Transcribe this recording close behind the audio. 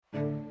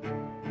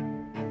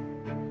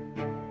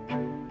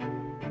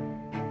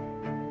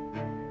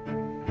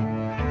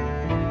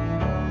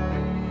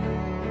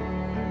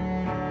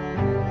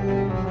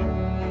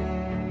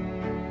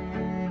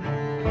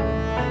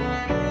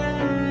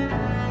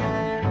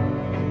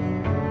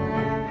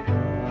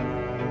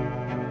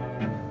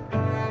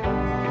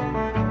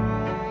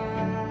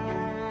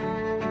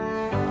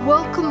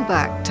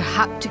back to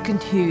Haptic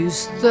and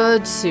Hugh's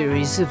third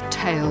series of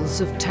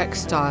Tales of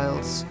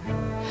Textiles.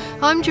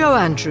 I'm Jo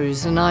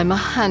Andrews and I'm a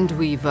hand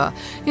weaver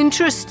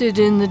interested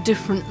in the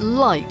different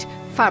light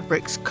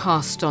fabrics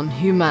cast on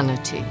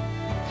humanity.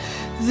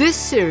 This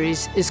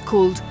series is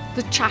called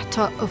The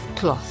Chatter of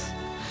Cloth,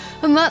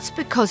 and that's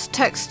because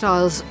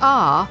textiles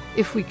are,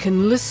 if we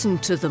can listen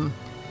to them,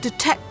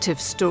 detective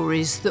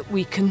stories that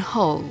we can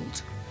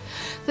hold.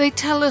 They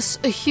tell us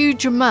a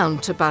huge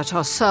amount about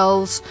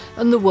ourselves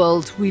and the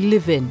world we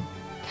live in.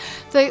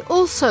 They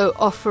also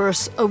offer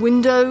us a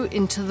window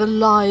into the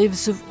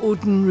lives of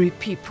ordinary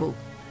people,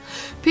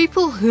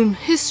 people whom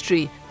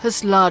history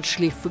has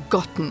largely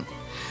forgotten.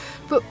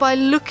 But by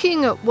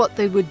looking at what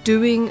they were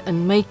doing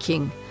and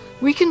making,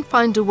 we can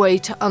find a way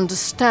to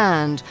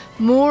understand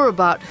more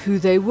about who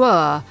they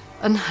were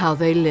and how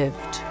they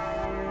lived.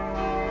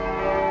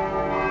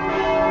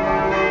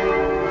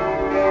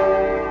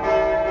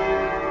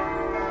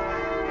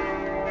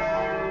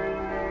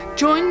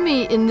 Join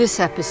me in this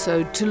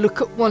episode to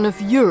look at one of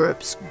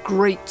Europe's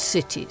great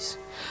cities,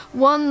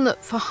 one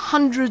that for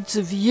hundreds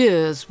of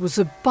years was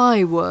a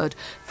byword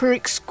for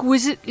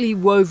exquisitely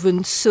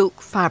woven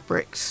silk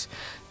fabrics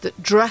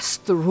that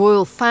dressed the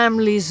royal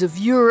families of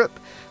Europe,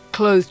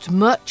 clothed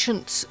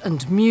merchants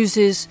and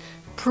muses,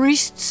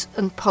 priests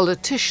and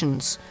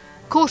politicians,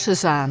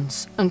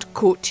 courtesans and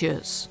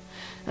courtiers,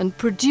 and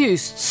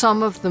produced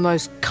some of the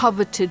most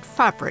coveted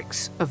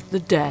fabrics of the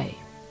day.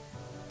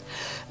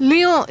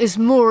 Lyon is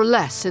more or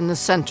less in the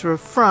centre of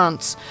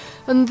France,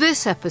 and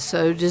this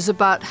episode is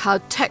about how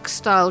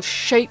textiles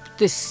shaped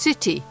this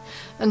city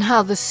and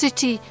how the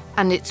city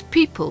and its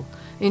people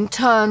in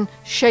turn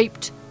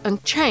shaped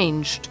and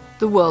changed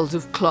the world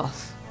of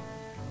cloth.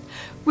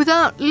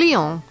 Without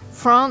Lyon,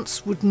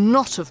 France would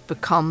not have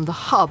become the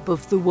hub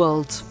of the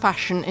world's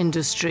fashion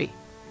industry.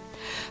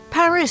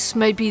 Paris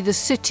may be the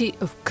city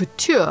of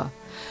couture,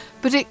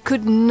 but it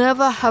could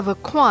never have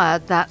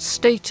acquired that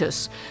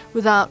status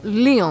without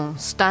Lyon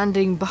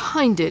standing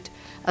behind it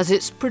as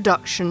its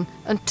production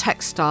and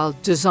textile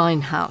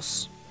design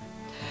house.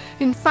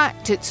 In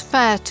fact, it's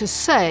fair to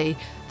say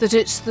that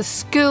it's the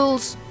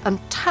skills and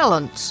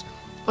talents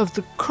of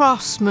the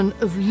craftsmen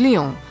of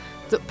Lyon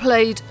that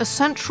played a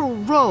central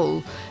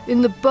role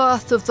in the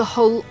birth of the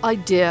whole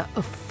idea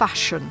of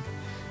fashion,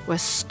 where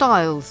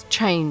styles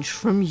change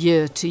from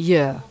year to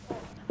year.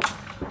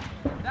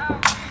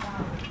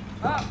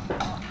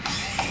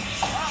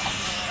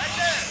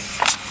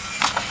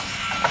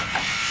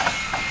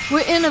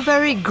 We're in a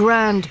very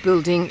grand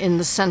building in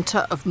the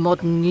centre of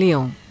modern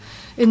Lyon,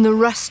 in the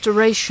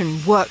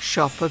restoration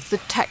workshop of the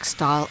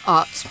Textile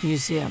Arts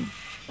Museum.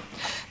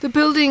 The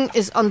building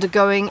is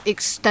undergoing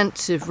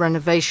extensive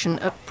renovation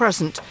at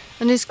present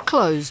and is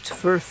closed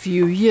for a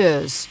few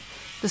years.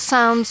 The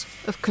sounds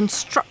of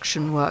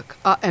construction work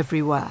are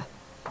everywhere.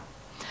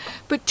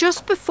 But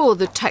just before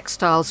the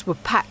textiles were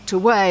packed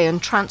away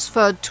and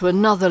transferred to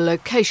another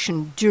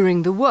location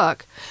during the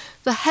work,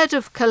 the head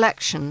of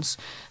collections,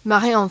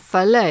 Marion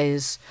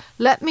Falaise,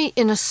 let me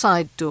in a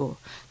side door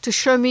to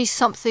show me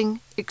something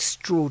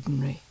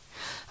extraordinary,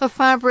 a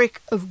fabric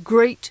of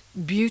great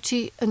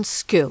beauty and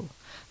skill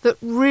that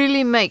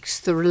really makes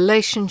the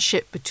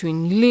relationship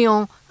between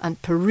Lyon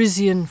and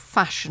Parisian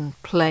fashion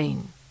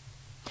plain.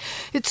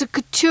 It's a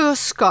couture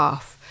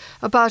scarf,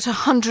 about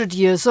 100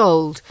 years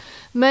old,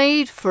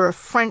 made for a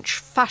French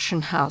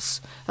fashion house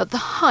at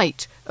the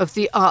height of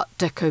the Art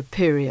Deco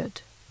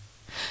period.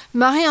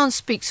 Marianne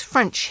speaks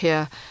French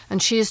here,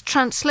 and she is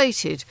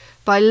translated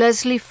by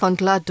Leslie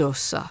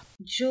Fondla-Dosa.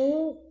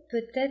 Jo,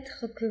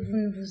 peut-être que vous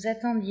ne vous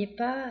attendiez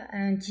pas à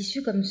un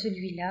tissu comme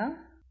celui-là,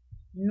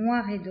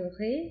 noir et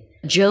doré.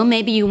 Jo,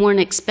 maybe you weren't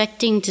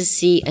expecting to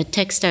see a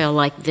textile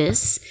like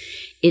this.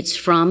 It's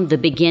from the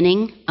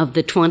beginning of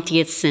the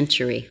 20th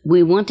century.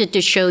 We wanted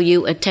to show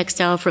you a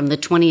textile from the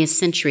 20th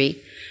century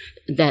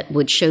that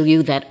would show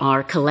you that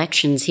our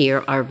collections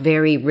here are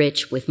very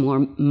rich with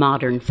more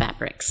modern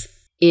fabrics.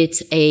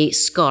 It's a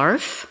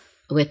scarf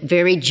with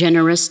very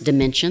generous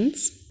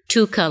dimensions,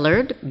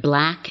 two-colored,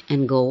 black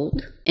and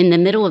gold. In the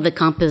middle of the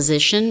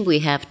composition, we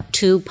have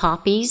two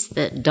poppies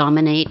that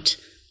dominate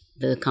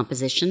the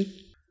composition.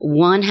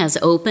 One has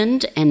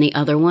opened and the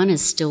other one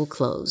is still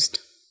closed.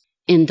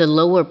 In the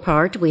lower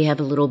part, we have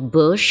a little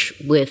bush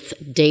with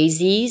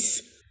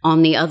daisies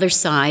on the other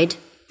side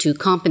to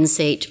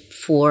compensate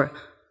for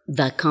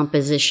the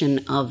composition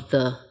of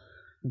the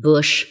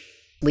bush.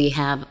 We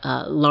have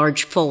a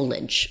large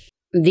foliage.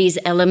 These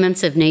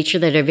elements of nature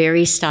that are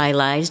very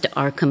stylized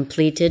are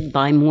completed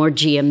by more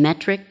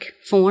geometric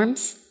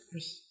forms.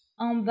 Oui.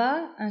 En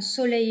bas, un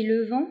soleil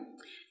levant.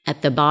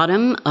 At the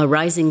bottom, a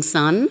rising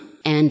sun,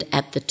 and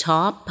at the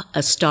top,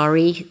 a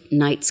starry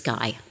night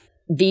sky.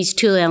 These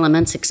two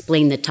elements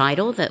explain the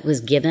title that was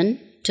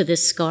given to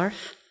this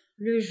scarf.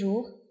 Le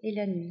jour et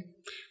la nuit.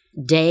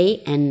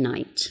 Day and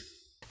night.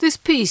 This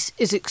piece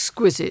is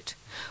exquisite,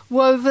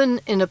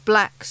 woven in a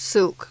black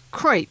silk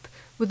crepe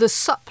with a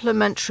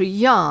supplementary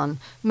yarn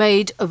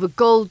made of a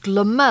gold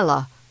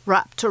lamella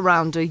wrapped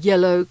around a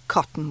yellow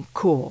cotton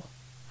core.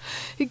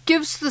 It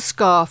gives the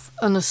scarf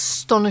an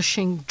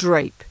astonishing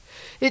drape.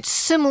 It's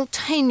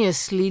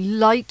simultaneously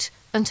light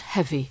and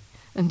heavy.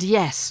 And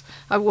yes,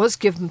 I was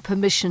given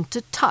permission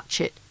to touch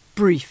it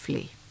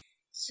briefly.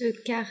 Ce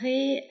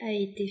carré a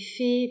été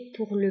fait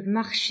pour le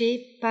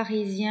marché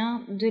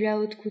parisien de la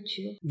haute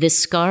couture. This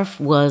scarf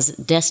was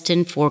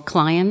destined for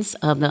clients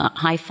of the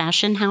high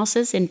fashion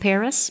houses in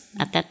Paris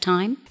at that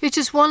time. It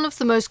is one of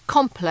the most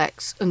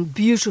complex and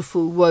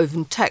beautiful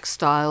woven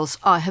textiles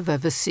I have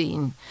ever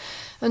seen,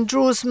 and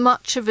draws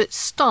much of its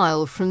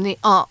style from the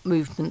art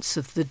movements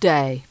of the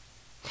day.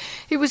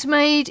 It was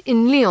made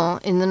in Lyon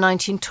in the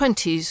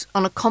 1920s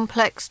on a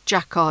complex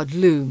jacquard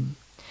loom.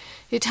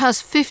 It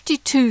has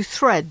 52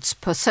 threads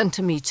per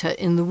centimetre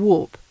in the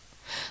warp.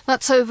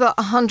 That's over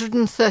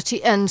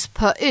 130 ends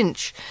per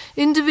inch,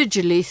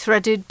 individually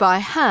threaded by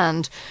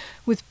hand,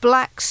 with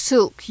black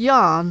silk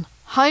yarn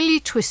highly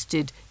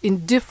twisted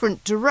in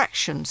different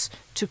directions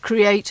to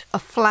create a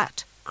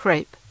flat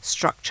crepe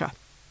structure.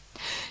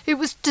 It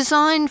was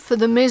designed for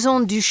the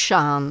Maison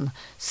Ducharne,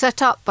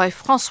 set up by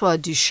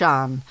François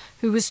Ducharne,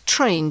 who was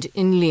trained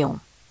in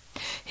Lyon.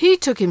 He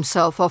took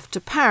himself off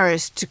to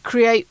Paris to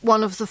create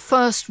one of the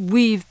first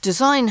weave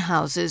design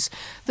houses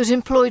that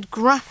employed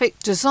graphic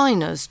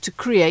designers to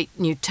create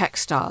new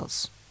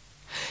textiles.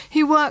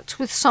 He worked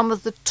with some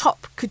of the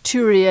top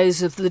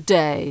couturiers of the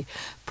day,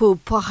 Paul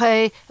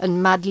Poiret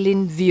and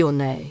Madeleine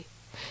Vionnet.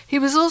 He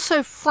was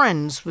also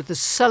friends with the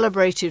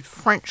celebrated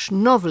French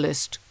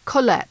novelist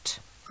Colette.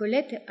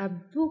 Colette a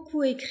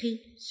beaucoup écrit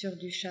sur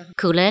Ducharne.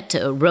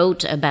 Colette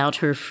wrote about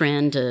her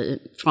friend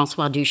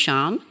François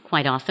Ducharne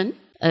quite often.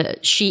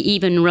 She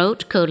even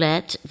wrote,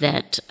 Colette,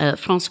 that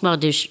François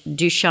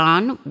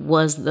Ducharne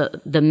was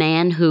the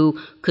man who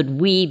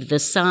could weave the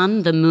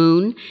sun, the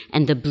moon,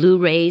 and the blue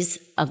rays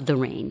of the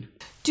rain.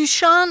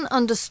 Ducharne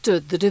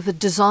understood that if a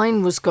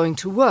design was going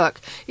to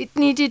work, it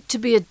needed to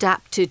be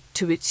adapted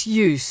to its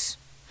use.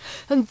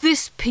 And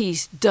this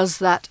piece does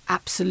that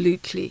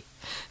absolutely.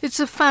 It's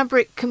a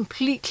fabric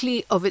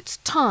completely of its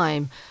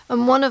time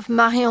and one of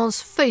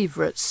Marion's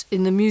favourites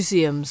in the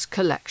museum's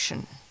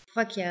collection. Je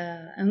crois qu'il y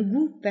a un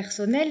goût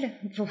personnel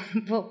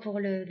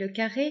pour le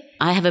carré.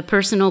 I have a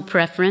personal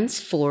preference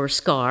for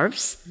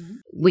scarves.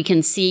 Mm-hmm. We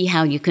can see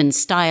how you can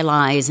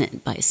stylize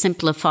it by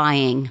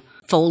simplifying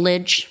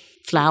foliage,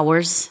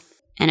 flowers,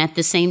 and at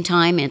the same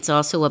time, it's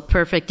also a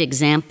perfect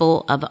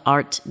example of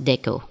Art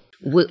Deco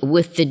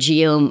with the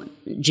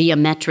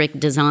geometric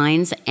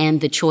designs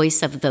and the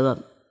choice of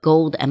the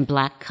gold and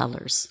black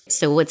colors.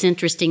 So what's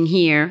interesting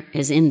here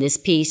is in this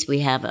piece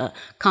we have a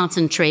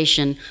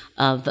concentration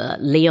of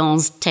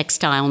Lyon's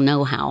textile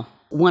know-how.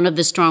 One of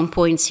the strong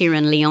points here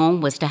in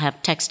Lyon was to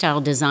have textile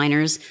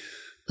designers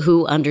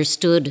who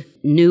understood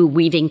new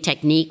weaving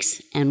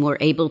techniques and were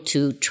able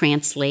to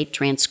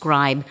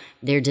transcribe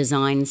their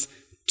designs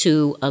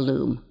to a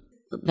loom.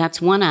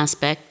 That's one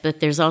aspect,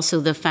 but there's also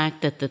the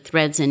fact that the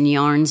threads and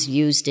yarns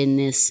used in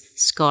this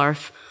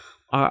scarf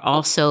are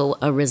also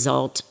a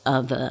result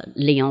of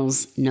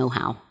Lyon's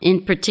know-how.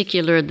 In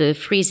particular, the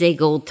frisé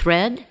gold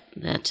thread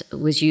that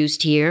was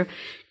used here,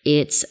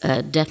 it's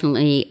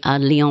definitely a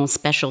Lyon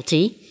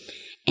specialty.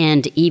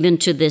 And even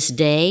to this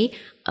day,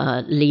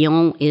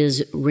 Lyon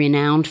is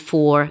renowned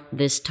for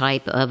this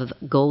type of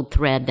gold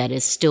thread that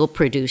is still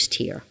produced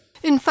here.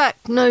 In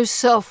fact, no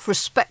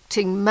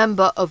self-respecting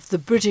member of the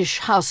British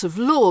House of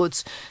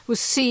Lords was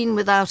seen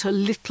without a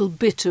little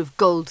bit of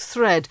gold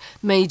thread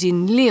made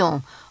in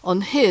Lyon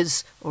on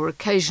his, or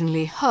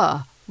occasionally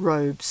her,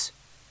 robes.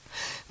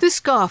 This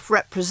scarf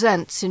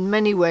represents in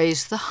many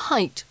ways the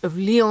height of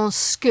Lyon's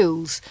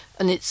skills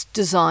and its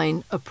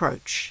design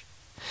approach.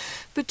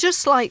 But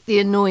just like the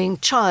annoying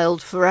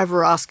child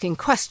forever asking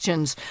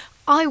questions,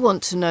 I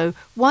want to know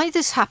why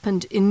this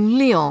happened in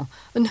Lyon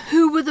and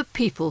who were the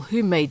people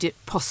who made it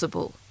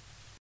possible.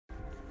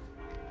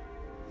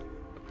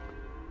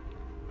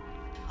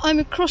 I'm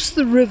across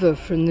the river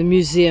from the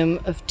Museum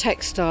of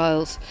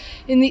Textiles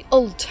in the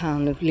old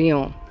town of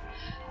Lyon.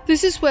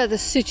 This is where the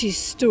city's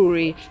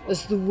story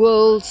as the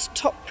world's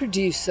top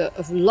producer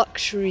of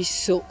luxury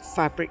silk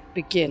fabric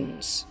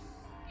begins.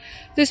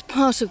 This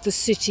part of the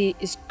city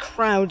is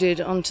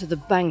crowded onto the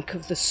bank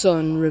of the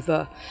Saône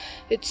River,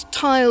 its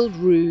tiled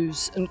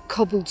roofs and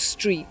cobbled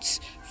streets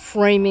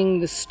framing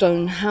the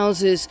stone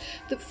houses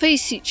that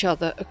face each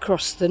other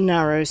across the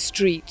narrow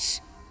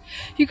streets.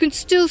 You can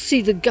still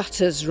see the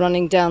gutters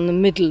running down the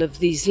middle of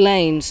these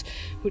lanes,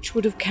 which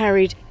would have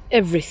carried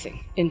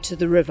everything into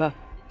the river.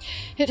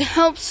 It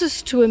helps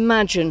us to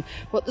imagine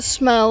what the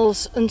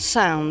smells and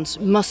sounds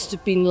must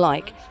have been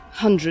like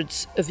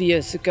hundreds of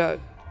years ago.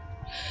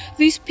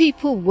 These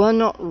people were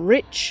not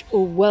rich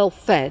or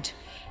well-fed.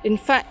 In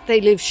fact,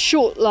 they lived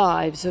short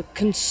lives of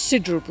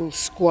considerable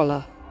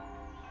squalor.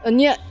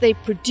 And yet they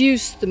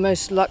produced the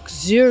most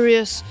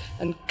luxurious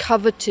and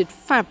coveted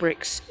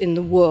fabrics in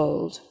the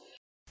world.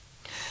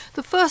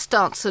 The first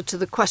answer to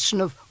the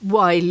question of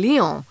why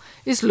Lyon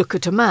is look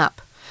at a map.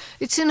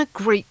 It's in a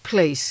great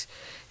place.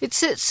 It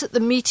sits at the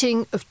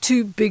meeting of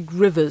two big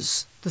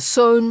rivers, the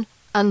Saône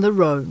and the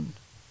Rhône.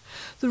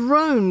 The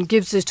Rhône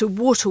gives it a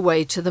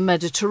waterway to the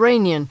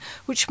Mediterranean,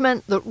 which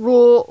meant that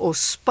raw or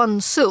spun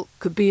silk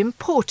could be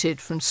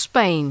imported from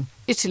Spain,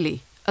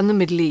 Italy, and the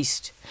Middle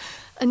East.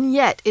 And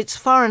yet it's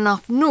far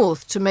enough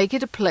north to make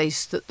it a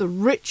place that the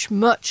rich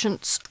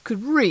merchants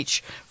could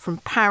reach from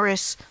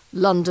Paris,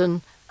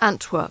 London,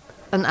 Antwerp,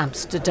 and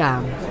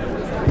Amsterdam.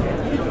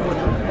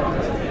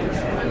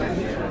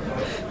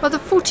 By the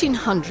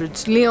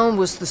 1400s, Lyon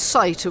was the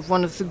site of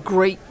one of the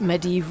great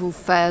medieval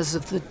fairs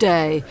of the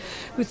day,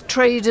 with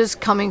traders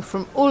coming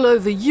from all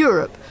over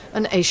Europe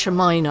and Asia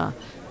Minor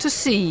to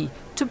see,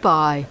 to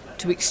buy,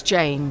 to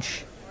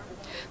exchange.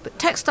 But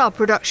textile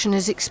production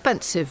is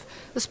expensive,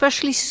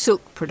 especially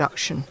silk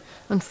production,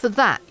 and for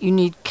that you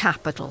need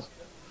capital.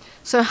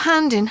 So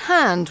hand in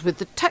hand with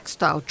the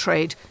textile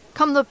trade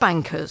come the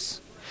bankers.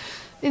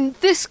 In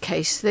this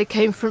case, they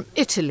came from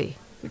Italy,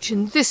 which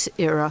in this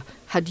era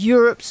had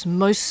Europe's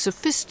most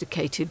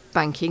sophisticated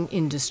banking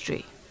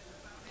industry.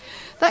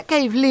 That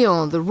gave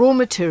Lyon the raw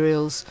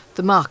materials,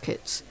 the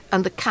markets,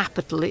 and the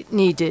capital it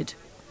needed.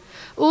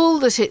 All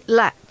that it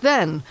lacked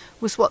then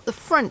was what the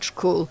French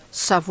call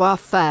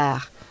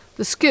savoir-faire,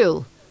 the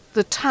skill,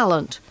 the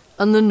talent,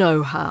 and the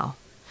know-how.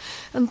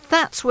 And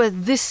that's where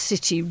this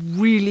city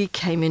really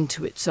came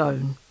into its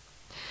own.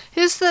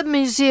 Here's the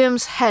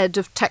museum's head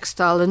of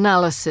textile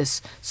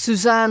analysis,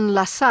 Suzanne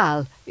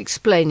Lassalle,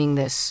 explaining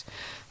this.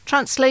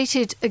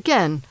 Translated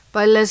again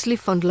by Leslie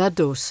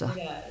Fondla-Dosa.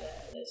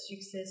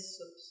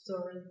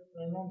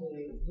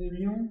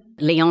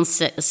 Lyon's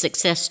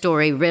success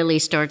story really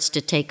starts to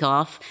take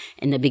off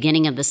in the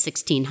beginning of the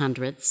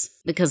 1600s.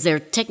 Because their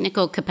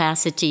technical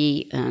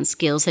capacity and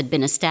skills had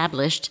been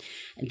established,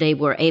 they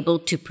were able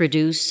to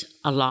produce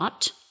a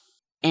lot,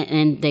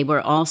 and they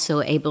were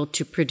also able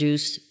to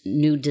produce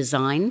new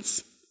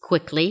designs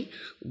quickly,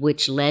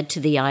 which led to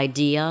the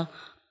idea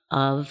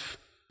of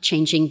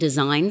changing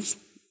designs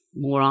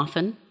more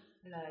often.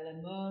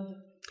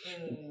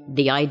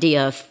 The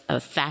idea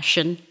of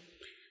fashion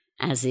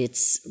as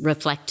it's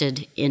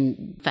reflected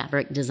in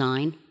fabric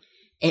design.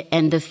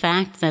 And the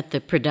fact that the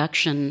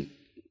production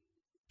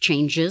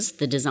changes,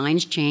 the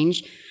designs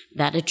change,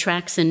 that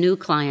attracts a new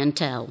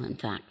clientele, in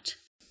fact,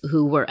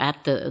 who were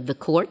at the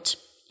court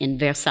in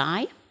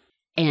Versailles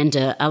and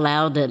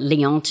allowed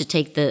Lyon to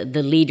take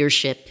the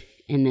leadership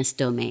in this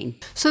domain.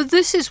 So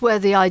this is where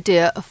the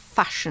idea of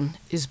fashion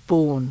is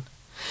born.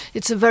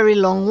 It's a very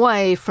long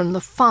way from the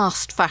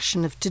fast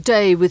fashion of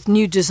today with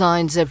new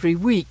designs every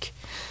week.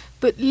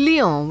 But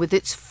Lyon, with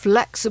its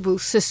flexible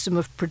system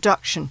of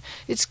production,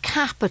 its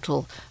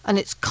capital and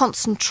its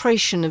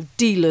concentration of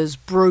dealers,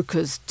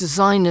 brokers,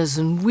 designers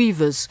and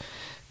weavers,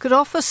 could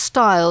offer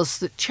styles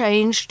that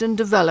changed and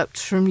developed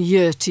from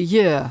year to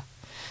year,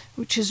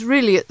 which is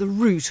really at the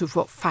root of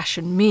what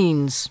fashion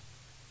means.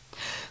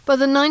 By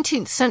the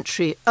 19th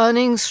century,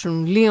 earnings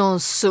from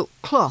Lyon's silk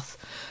cloth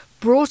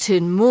brought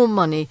in more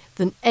money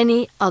than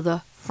any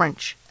other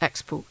French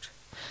export.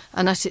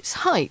 And at its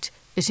height,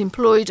 it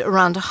employed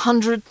around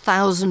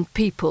 100,000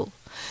 people.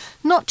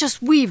 Not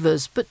just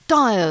weavers, but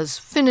dyers,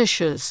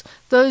 finishers,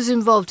 those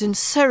involved in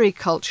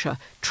sericulture,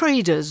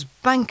 traders,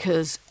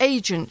 bankers,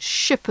 agents,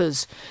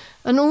 shippers,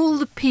 and all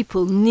the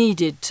people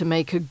needed to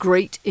make a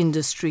great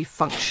industry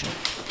function.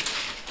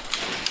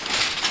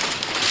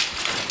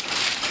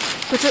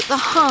 But at the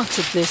heart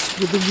of this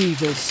were the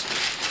weavers,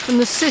 and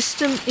the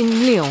system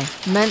in Lyon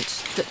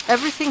meant that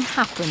everything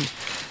happened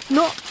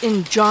not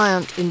in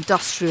giant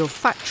industrial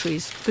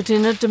factories, but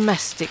in a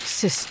domestic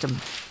system.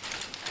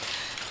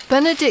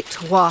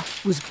 Bénédicte Roy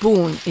was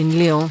born in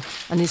Lyon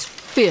and is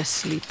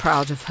fiercely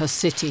proud of her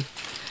city.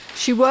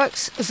 She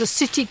works as a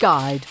city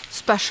guide,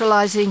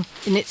 specialising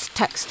in its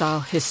textile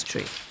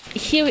history.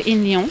 Here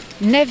in Lyon,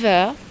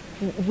 never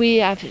we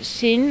have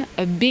seen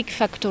a big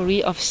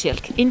factory of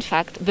silk. In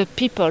fact, the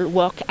people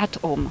work at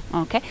home.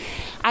 Okay,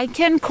 I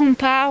can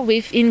compare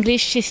with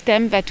English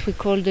system that we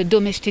call the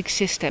domestic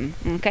system.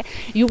 Okay,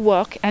 you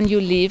work and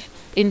you live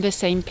in the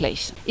same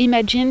place.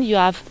 Imagine you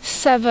have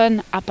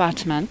 7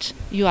 apartments.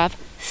 You have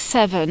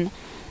 7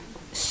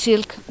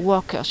 silk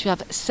workers. You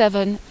have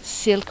 7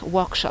 silk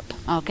workshops.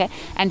 Okay,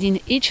 and in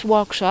each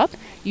workshop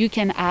you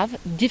can have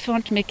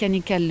different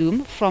mechanical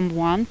loom from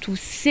 1 to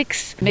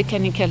 6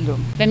 mechanical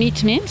loom. Then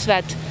it means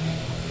that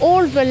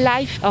all the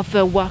life of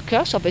the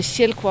workers, of the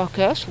silk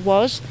workers,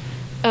 was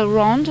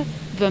around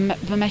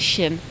the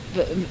machine,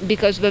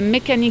 because the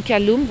mechanical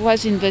loom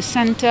was in the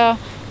center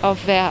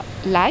of their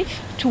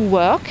life to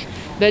work,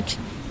 but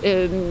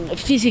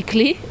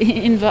physically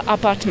in the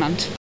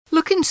apartment.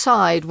 Look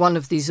inside one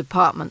of these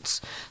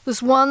apartments.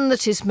 There's one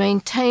that is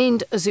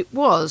maintained as it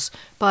was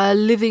by a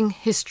living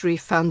history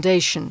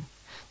foundation,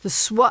 the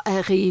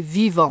Soierie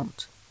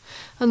Vivante,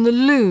 and the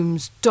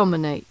looms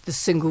dominate the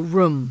single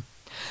room.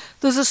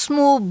 There's a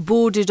small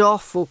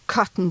boarded-off or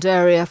curtained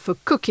area for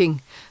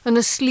cooking and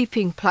a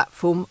sleeping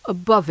platform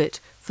above it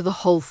for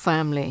the whole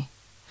family.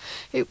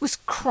 It was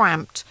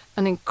cramped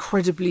and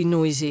incredibly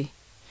noisy.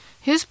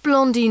 Here's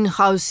Blandine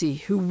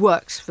Rousy, who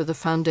works for the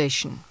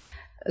foundation.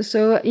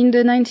 So in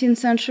the 19th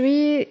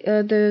century,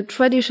 the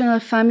traditional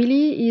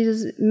family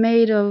is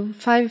made of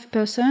 5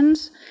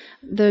 persons,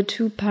 the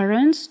 2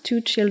 parents,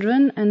 2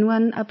 children, and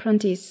 1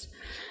 apprentice.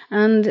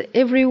 And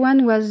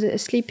everyone was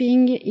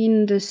sleeping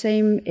in the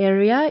same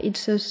area.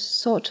 It's a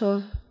sort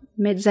of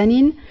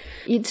mezzanine.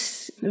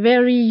 It's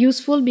very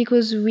useful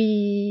because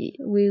we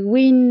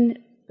win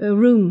a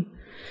room.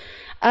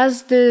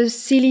 As the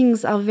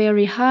ceilings are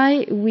very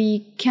high,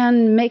 we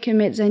can make a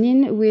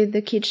mezzanine with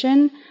the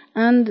kitchen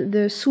and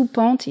the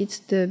sous-pente, it's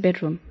the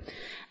bedroom.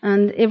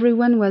 And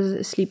everyone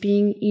was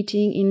sleeping,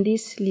 eating in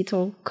this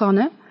little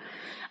corner.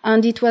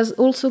 And it was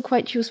also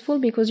quite useful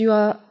because you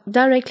are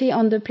directly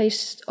on the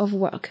place of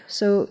work.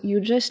 So you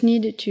just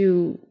need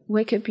to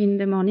wake up in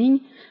the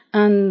morning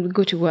and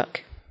go to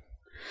work.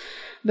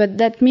 But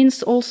that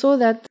means also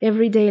that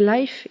everyday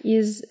life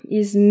is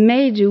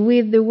made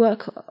with the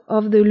work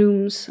of the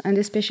looms, and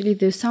especially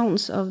the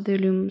sounds of the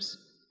looms.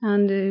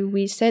 And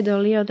we said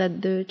earlier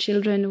that the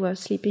children were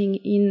sleeping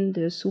in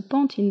the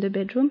sous-pente, in the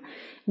bedroom,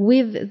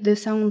 with the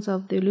sounds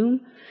of the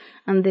loom,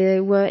 and they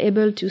were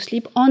able to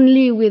sleep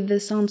only with the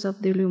sounds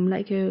of the loom,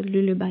 like a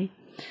lullaby.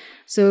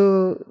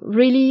 So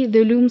really,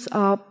 the looms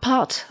are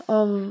part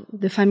of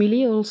the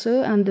family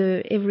also, and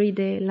the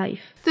everyday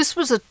life. This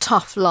was a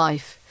tough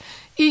life.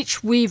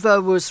 Each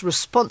weaver was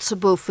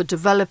responsible for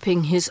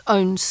developing his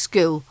own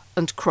skill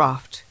and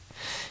craft.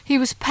 He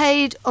was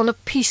paid on a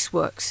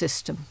piecework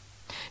system.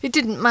 It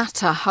didn't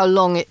matter how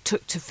long it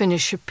took to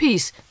finish a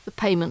piece, the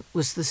payment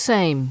was the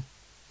same.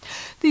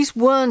 These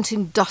weren't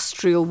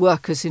industrial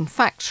workers in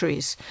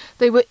factories.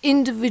 They were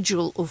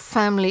individual or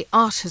family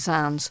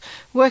artisans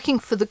working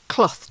for the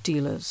cloth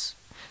dealers.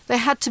 They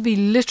had to be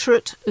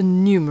literate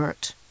and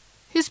numerate.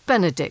 Here's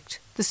Benedict,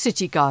 the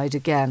city guide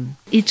again.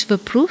 It's the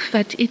proof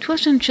that it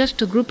wasn't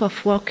just a group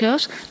of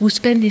workers who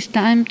spent this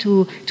time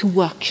to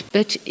work,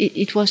 but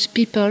it was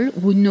people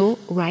who know,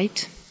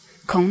 write,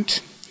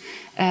 count,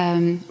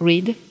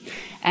 read,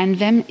 and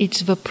then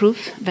it's the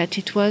proof that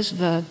it was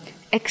the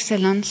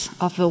excellence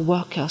of the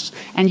workers.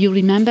 And you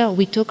remember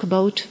we talk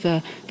about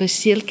the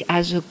silk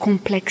as a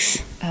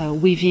complex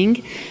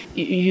weaving.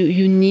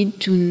 You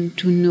need to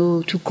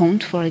know to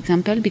count, for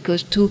example,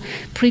 because to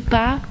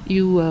prepare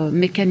your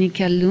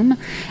mechanical loom,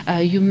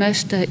 you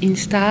must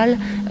install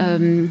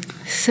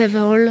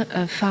several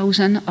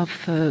thousand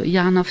of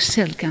yarn of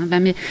silk.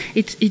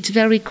 It's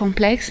very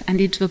complex,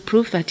 and it's the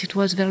proof that it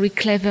was very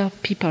clever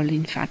people,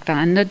 in fact,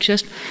 and not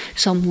just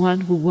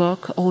someone who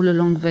work all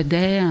along the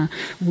day,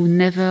 who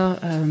never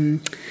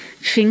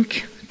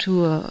think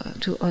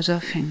to other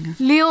things.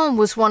 Lyon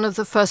was one of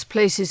the first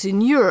places in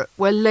Europe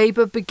where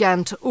labour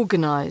began to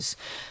organise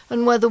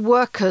and where the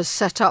workers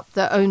set up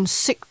their own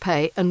sick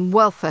pay and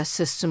welfare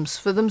systems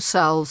for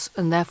themselves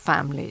and their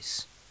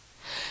families.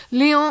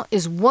 Lyon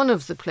is one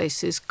of the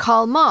places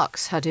Karl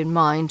Marx had in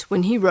mind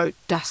when he wrote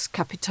Das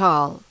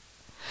Kapital.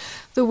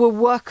 There were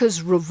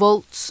workers'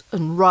 revolts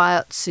and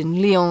riots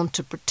in Lyon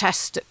to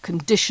protest at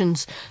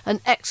conditions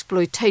and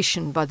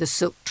exploitation by the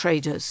silk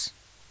traders.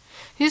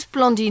 Here's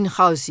Blondine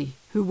Rausi,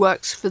 who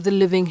works for the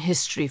Living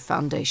History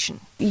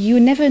Foundation. You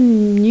never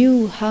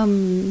knew how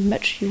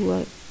much you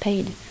were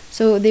paid.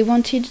 So they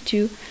wanted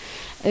to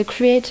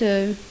create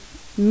a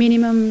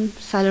minimum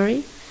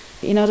salary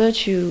in order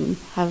to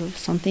have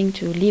something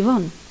to live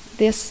on.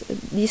 There's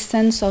this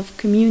sense of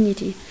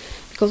community,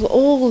 because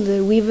all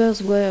the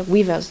weavers were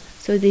weavers.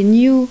 So they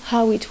knew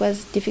how it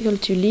was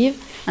difficult to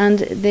live, and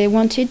they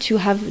wanted to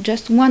have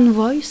just one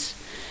voice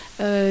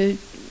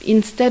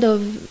instead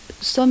of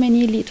so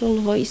many little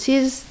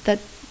voices that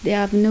they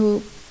have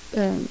no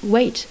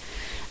weight.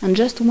 And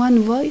just one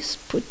voice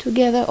put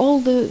together, all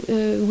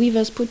the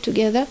weavers put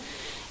together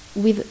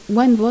with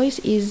one voice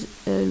is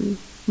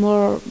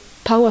more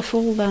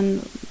powerful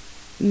than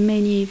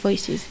many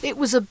voices. It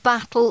was a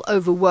battle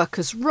over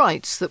workers'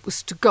 rights that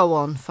was to go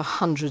on for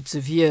hundreds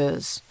of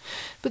years.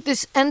 But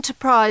this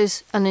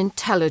enterprise and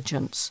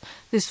intelligence,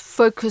 this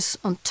focus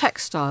on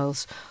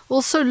textiles,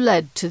 also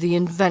led to the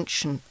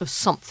invention of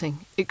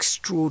something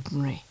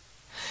extraordinary.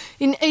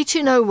 In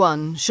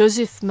 1801,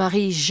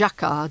 Joseph-Marie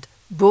Jacquard,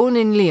 born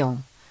in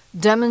Lyon,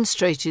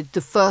 demonstrated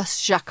the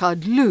first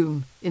Jacquard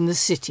loom in the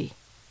city.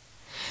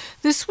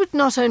 This would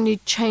not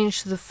only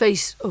change the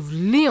face of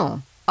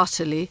Lyon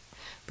utterly,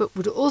 but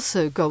would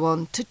also go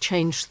on to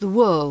change the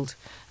world,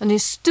 and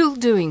is still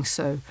doing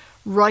so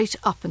right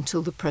up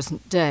until the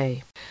present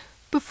day.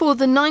 Before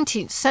the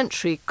 19th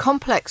century,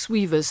 complex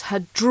weavers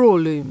had draw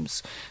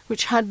looms,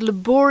 which had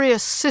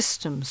laborious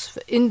systems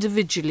for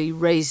individually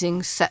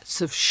raising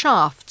sets of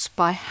shafts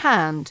by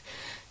hand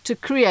to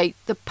create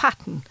the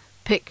pattern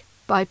pick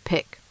by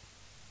pick.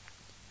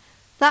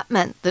 That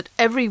meant that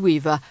every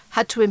weaver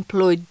had to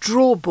employ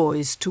draw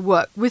boys to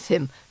work with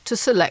him to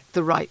select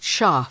the right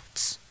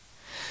shafts.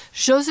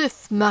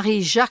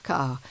 Joseph-Marie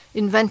Jacquard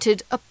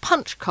invented a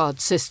punch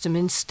card system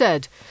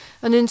instead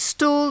and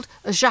installed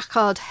a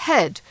Jacquard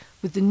head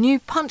with the new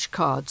punch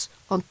cards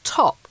on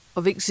top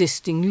of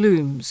existing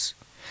looms.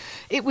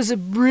 It was a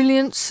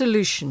brilliant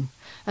solution,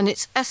 and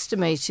it's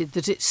estimated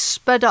that it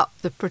sped up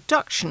the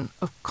production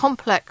of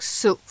complex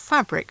silk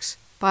fabrics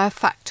by a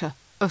factor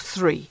of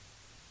 3.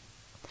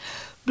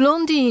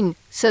 Blandine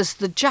says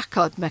the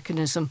jacquard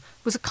mechanism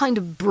was a kind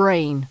of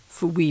brain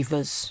for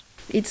weavers.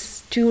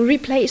 It's to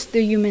replace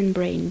the human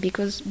brain,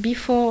 because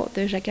before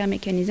the jacquard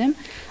mechanism,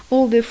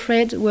 all the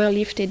threads were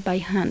lifted by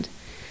hand.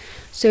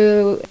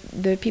 So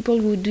the people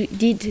who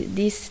did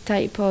this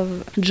type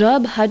of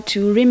job had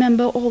to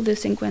remember all the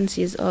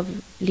sequences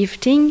of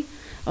lifting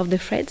of the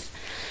threads.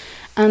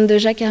 And the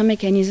jacquard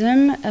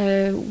mechanism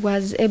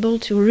was able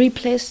to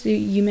replace the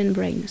human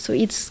brain. So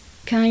it's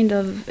kind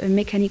of a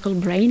mechanical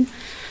brain.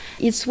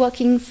 It's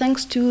working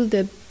thanks to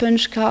the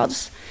punch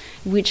cards,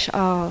 which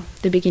are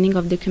the beginning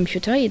of the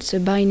computer. It's a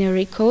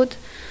binary code.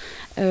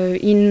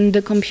 In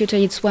the computer,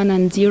 it's 1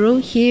 and 0.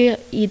 Here,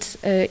 it's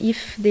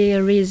if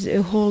there is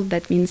a hole,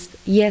 that means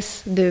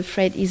yes, the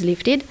thread is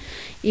lifted.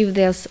 If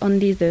there's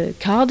only the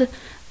card,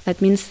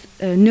 that means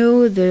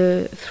no,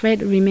 the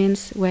thread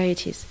remains where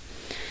it is.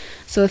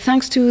 So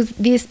thanks to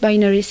this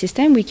binary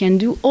system, we can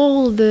do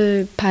all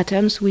the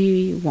patterns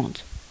we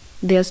want.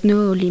 There's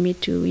no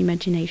limit to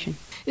imagination.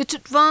 It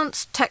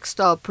advanced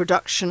textile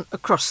production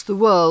across the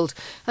world,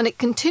 and it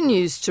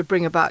continues to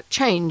bring about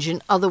change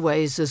in other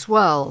ways as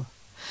well.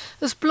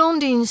 As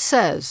Blandine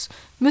says,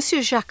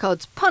 Monsieur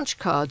Jacquard's punch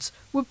cards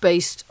were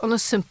based on a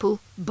simple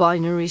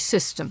binary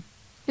system,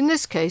 in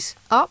this case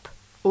up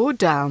or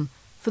down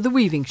for the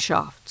weaving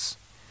shafts.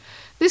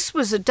 This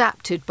was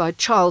adapted by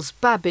Charles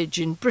Babbage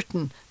in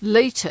Britain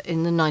later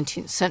in the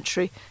 19th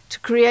century to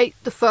create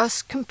the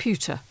first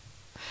computer,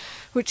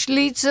 which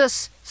leads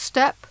us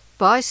step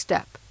by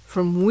step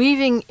from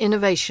weaving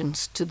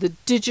innovations to the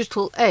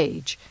digital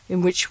age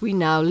in which we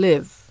now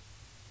live.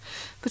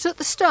 But at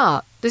the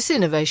start, this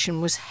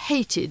innovation was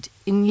hated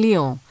in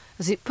Lyon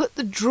as it put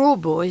the draw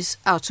boys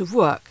out of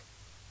work.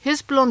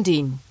 Here's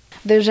Blandine.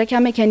 The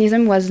jacquard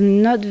mechanism was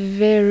not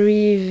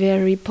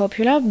very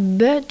popular,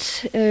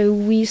 but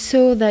we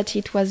saw that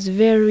it was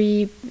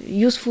very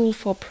useful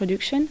for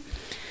production.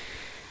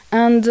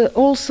 And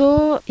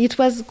also, it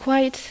was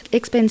quite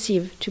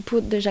expensive to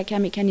put the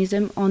jacquard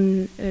mechanism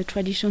on a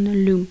traditional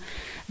loom.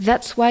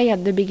 That's why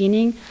at the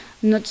beginning,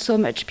 not so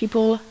much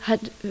people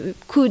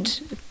could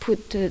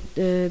put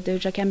the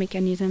jacquard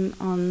mechanism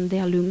on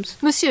their looms.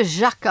 Monsieur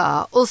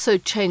Jacquard also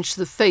changed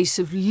the face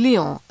of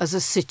Lyon as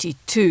a city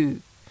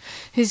too.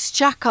 His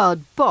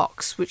jacquard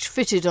box, which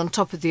fitted on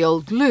top of the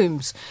old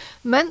looms,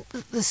 meant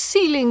that the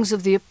ceilings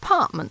of the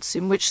apartments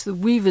in which the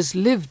weavers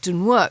lived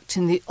and worked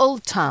in the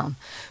old town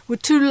were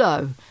too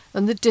low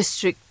and the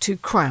district too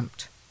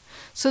cramped.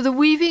 So the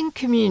weaving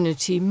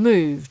community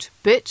moved,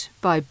 bit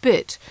by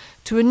bit,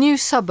 to a new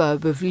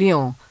suburb of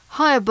Lyon,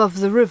 high above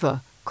the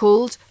river,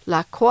 called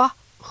La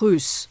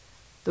Croix-Rousse,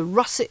 the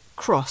Russet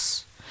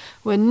Cross,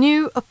 where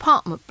new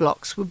apartment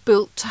blocks were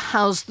built to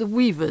house the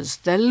weavers,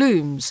 their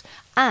looms,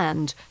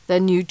 and their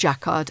new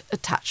jacquard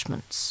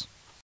attachments.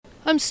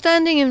 I'm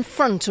standing in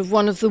front of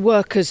one of the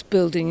workers'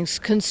 buildings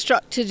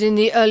constructed in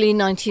the early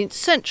 19th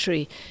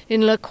century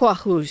in La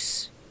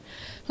Croix-Rousse.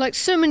 Like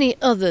so many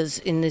others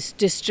in this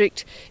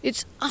district,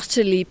 it's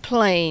utterly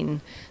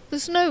plain.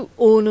 There's no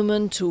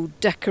ornament or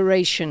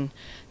decoration.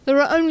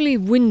 There are only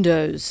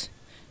windows,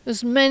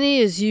 as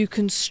many as you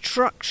can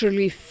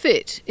structurally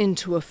fit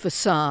into a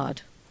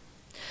facade.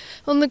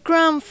 On the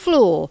ground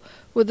floor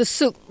were the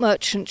silk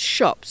merchants'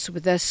 shops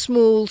with their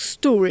small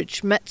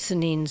storage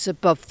mezzanines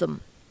above them.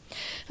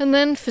 And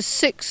then for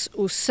 6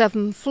 or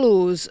 7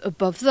 floors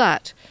above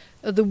that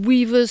are the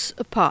weavers'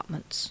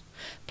 apartments,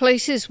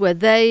 places where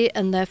they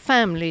and their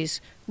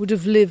families would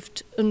have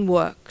lived and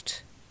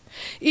worked.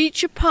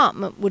 Each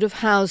apartment would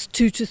have housed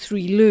 2 to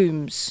 3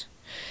 looms.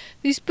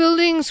 These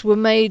buildings were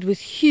made with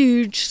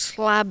huge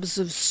slabs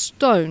of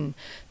stone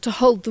to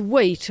hold the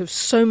weight of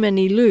so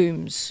many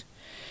looms.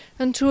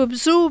 And to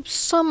absorb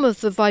some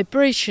of the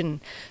vibration,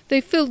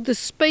 they filled the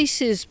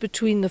spaces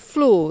between the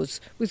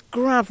floors with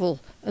gravel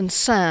and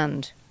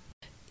sand.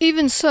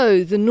 Even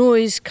so, the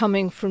noise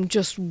coming from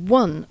just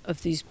one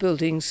of these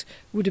buildings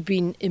would have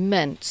been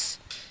immense.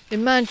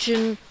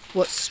 Imagine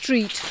what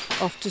street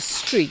after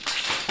street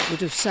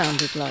would have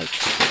sounded like.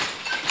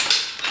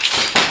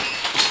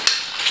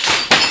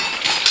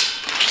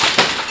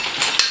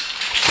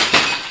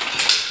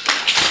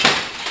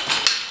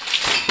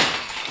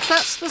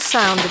 That's the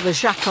sound of a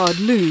jacquard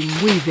loom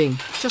weaving,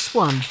 just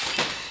one.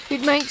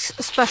 It makes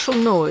a special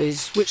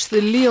noise which the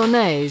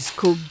Lyonnais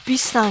call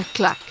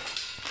bissin-clac,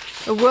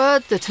 a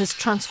word that has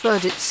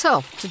transferred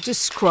itself to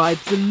describe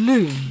the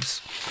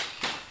looms.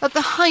 At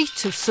the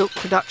height of silk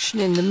production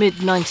in the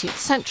mid-19th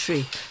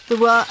century, there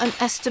were an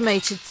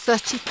estimated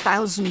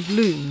 30,000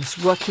 looms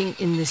working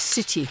in this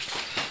city,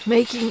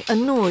 making a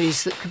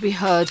noise that could be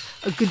heard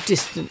a good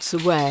distance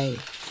away.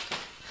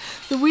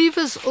 The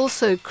weavers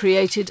also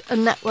created a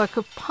network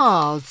of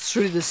paths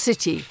through the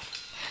city.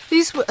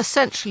 These were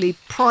essentially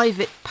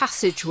private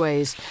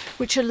passageways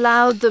which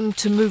allowed them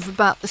to move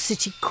about the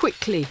city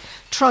quickly,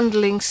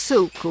 trundling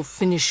silk or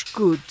finished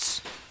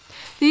goods.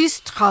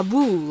 These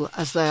traboules,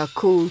 as they are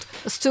called,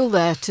 are still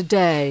there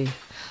today.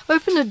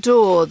 Open a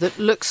door that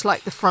looks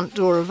like the front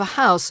door of a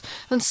house,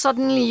 and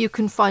suddenly you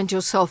can find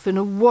yourself in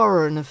a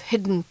warren of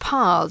hidden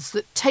paths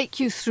that take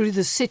you through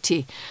the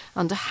city,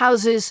 under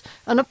houses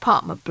and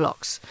apartment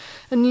blocks,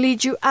 and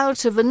lead you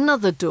out of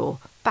another door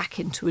back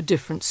into a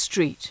different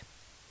street.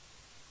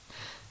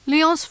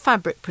 Lyon's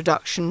fabric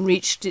production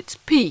reached its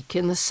peak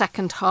in the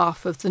second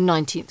half of the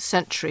 19th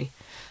century,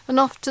 and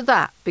after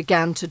that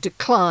began to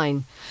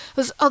decline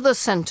as other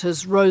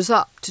centres rose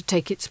up to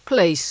take its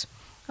place,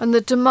 and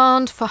the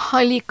demand for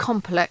highly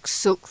complex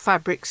silk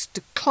fabrics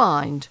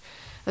declined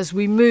as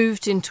we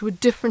moved into a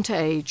different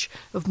age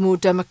of more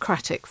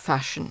democratic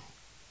fashion.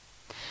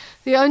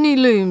 The only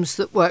looms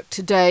that work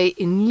today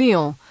in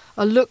Lyon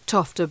are looked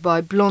after by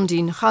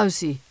Blandine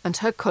Rauzy and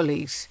her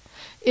colleagues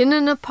in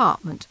an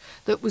apartment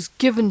that was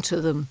given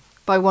to them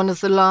by one of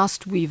the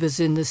last weavers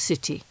in the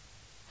city.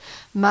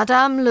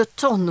 Madame Le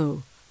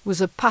Tourneau was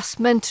a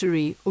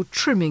passementerie or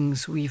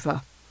trimmings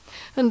weaver,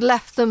 and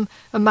left them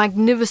a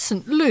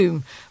magnificent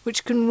loom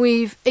which can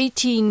weave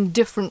 18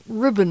 different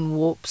ribbon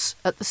warps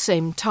at the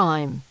same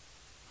time.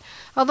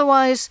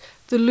 Otherwise,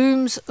 the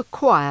looms are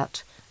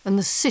quiet and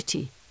the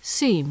city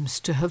seems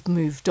to have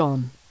moved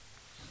on.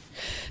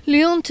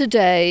 Lyon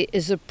today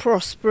is a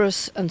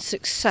prosperous and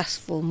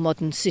successful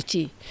modern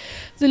city.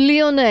 The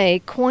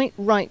Lyonnais quite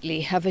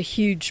rightly have a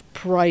huge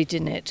pride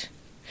in it.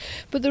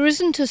 But there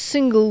isn't a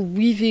single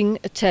weaving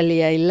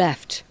atelier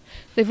left.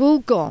 They've all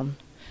gone,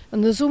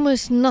 and there's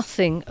almost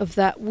nothing of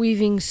that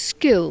weaving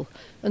skill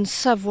and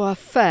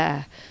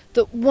savoir-faire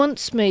that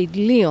once made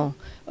Lyon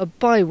a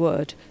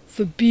byword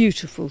for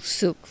beautiful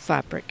silk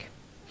fabric.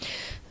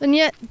 And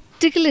yet,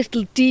 dig a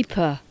little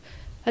deeper,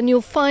 and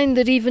you'll find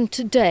that even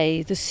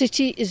today the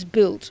city is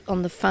built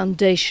on the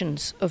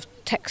foundations of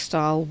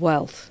textile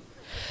wealth.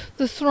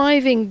 The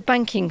thriving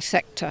banking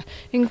sector,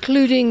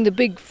 including the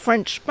big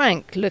French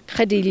bank Le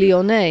Crédit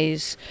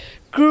Lyonnais,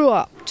 grew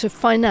up to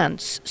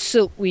finance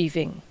silk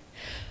weaving.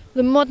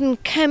 The modern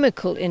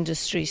chemical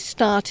industry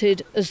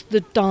started as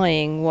the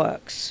dyeing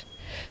works.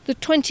 The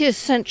 20th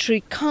century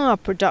car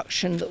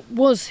production that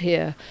was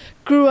here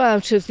grew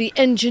out of the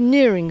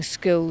engineering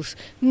skills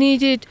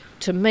needed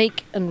to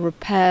make and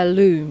repair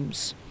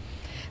looms.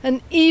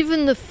 And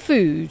even the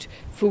food,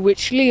 for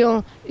which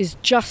Lyon is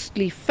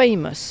justly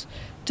famous,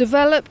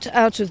 developed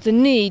out of the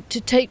need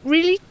to take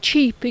really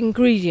cheap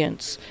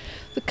ingredients,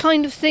 the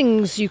kind of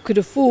things you could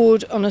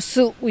afford on a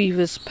silk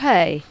weaver's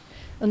pay,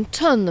 and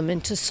turn them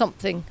into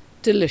something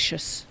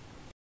delicious.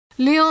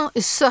 Lyon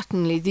is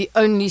certainly the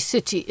only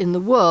city in the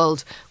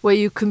world where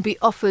you can be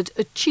offered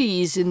a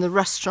cheese in the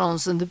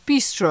restaurants and the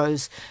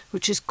bistros,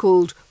 which is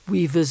called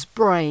weaver's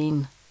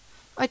brain.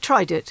 I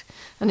tried it,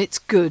 and it's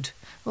good,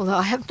 although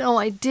I have no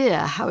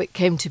idea how it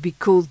came to be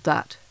called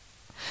that.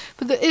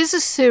 But there is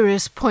a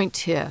serious point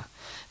here.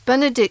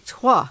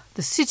 Bénédicte Roy,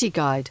 the city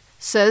guide,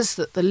 says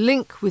that the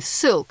link with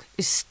silk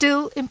is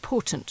still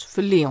important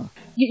for Lyon.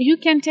 You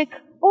can take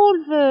all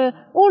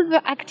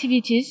the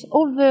activities,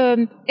 all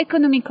the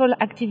economical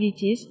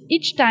activities.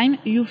 Each time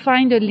you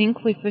find a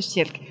link with the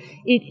silk.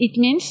 It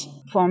means,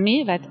 for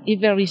me, that if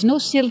there is no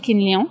silk in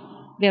Lyon,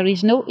 there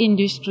is no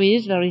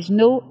industries, there is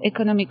no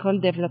economical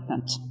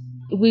development.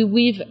 We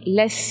weave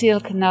less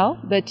silk now,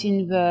 but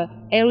in the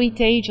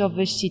heritage of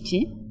the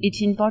city,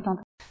 it's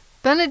important.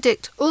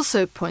 Bénédicte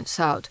also points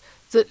out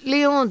that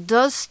Lyon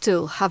does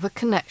still have a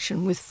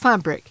connection with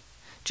fabric,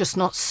 just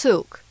not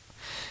silk.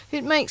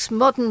 It makes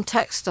modern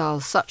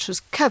textiles such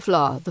as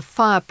Kevlar, the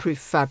fireproof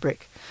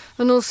fabric,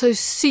 and also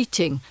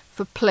seating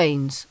for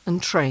planes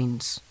and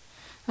trains.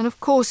 And of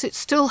course it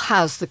still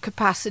has the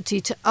capacity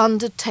to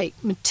undertake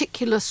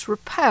meticulous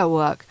repair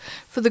work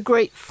for the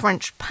great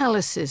French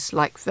palaces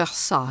like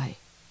Versailles.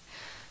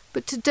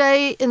 But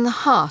today, in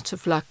the heart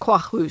of La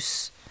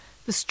Croix-Rousse,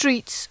 the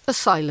streets are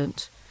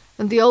silent,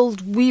 and the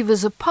old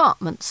weavers'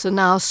 apartments are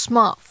now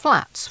smart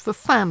flats for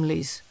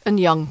families and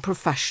young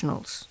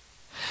professionals.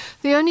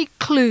 The only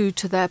clue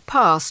to their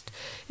past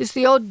is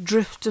the odd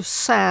drift of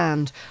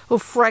sand or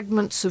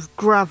fragments of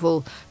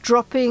gravel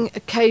dropping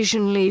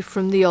occasionally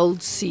from the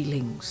old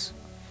ceilings,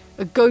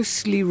 a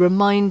ghostly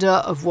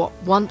reminder of what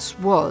once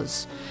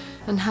was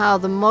and how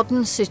the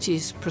modern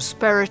city's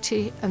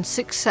prosperity and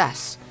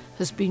success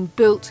has been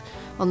built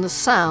on the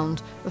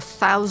sound of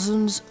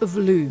thousands of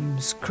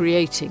looms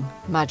creating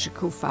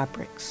magical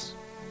fabrics.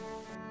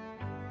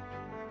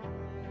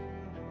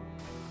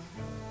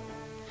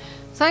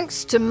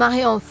 Thanks to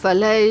Marion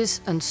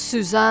Falaise and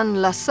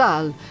Suzanne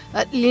Lassalle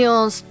at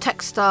Lyon's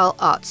Textile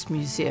Arts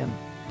Museum,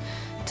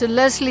 to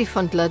Leslie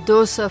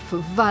Fondladosa for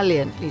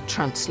valiantly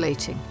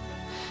translating,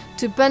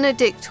 to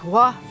Bénédicte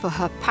Roy for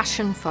her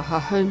passion for her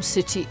home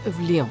city of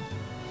Lyon,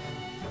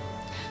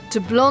 to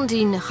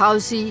Blandine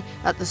Rauzy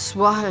at the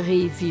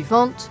Soirée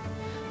Vivante,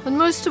 and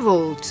most of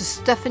all to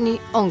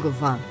Stéphanie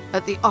Angevin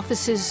at the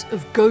offices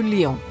of Go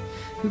Lyon,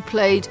 who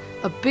played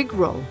a big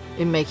role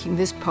in making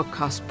this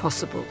podcast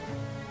possible.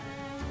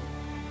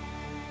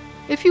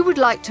 If you would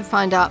like to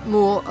find out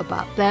more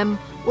about them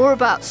or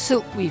about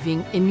silk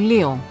weaving in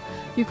Lyon,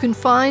 you can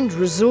find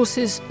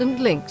resources and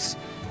links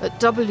at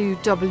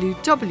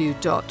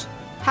www.go-lyon.fr.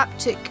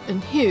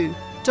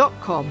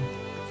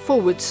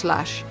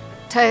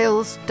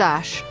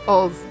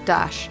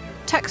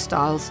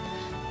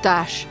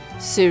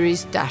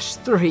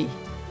 haptic-of-textiles-series-3.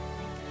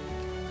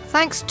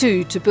 Thanks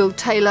too to Bill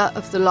Taylor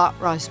of the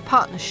Lark-Rice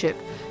Partnership,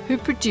 who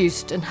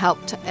produced and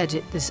helped to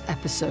edit this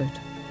episode.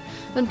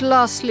 And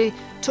lastly,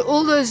 to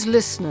all those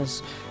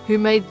listeners who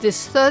made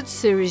this third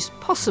series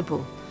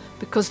possible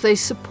because they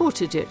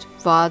supported it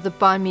via the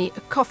Buy Me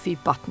a Coffee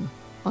button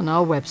on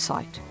our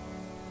website.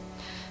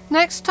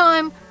 Next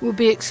time, we'll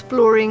be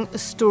exploring a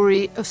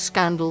story of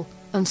scandal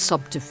and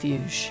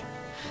subterfuge.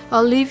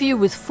 I'll leave you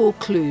with 4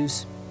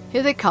 clues.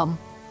 Here they come: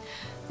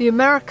 the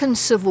American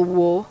Civil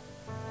War,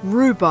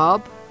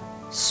 rhubarb,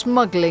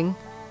 smuggling,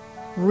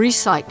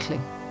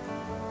 recycling.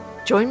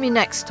 Join me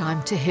next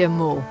time to hear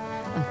more,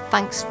 and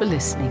thanks for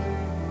listening.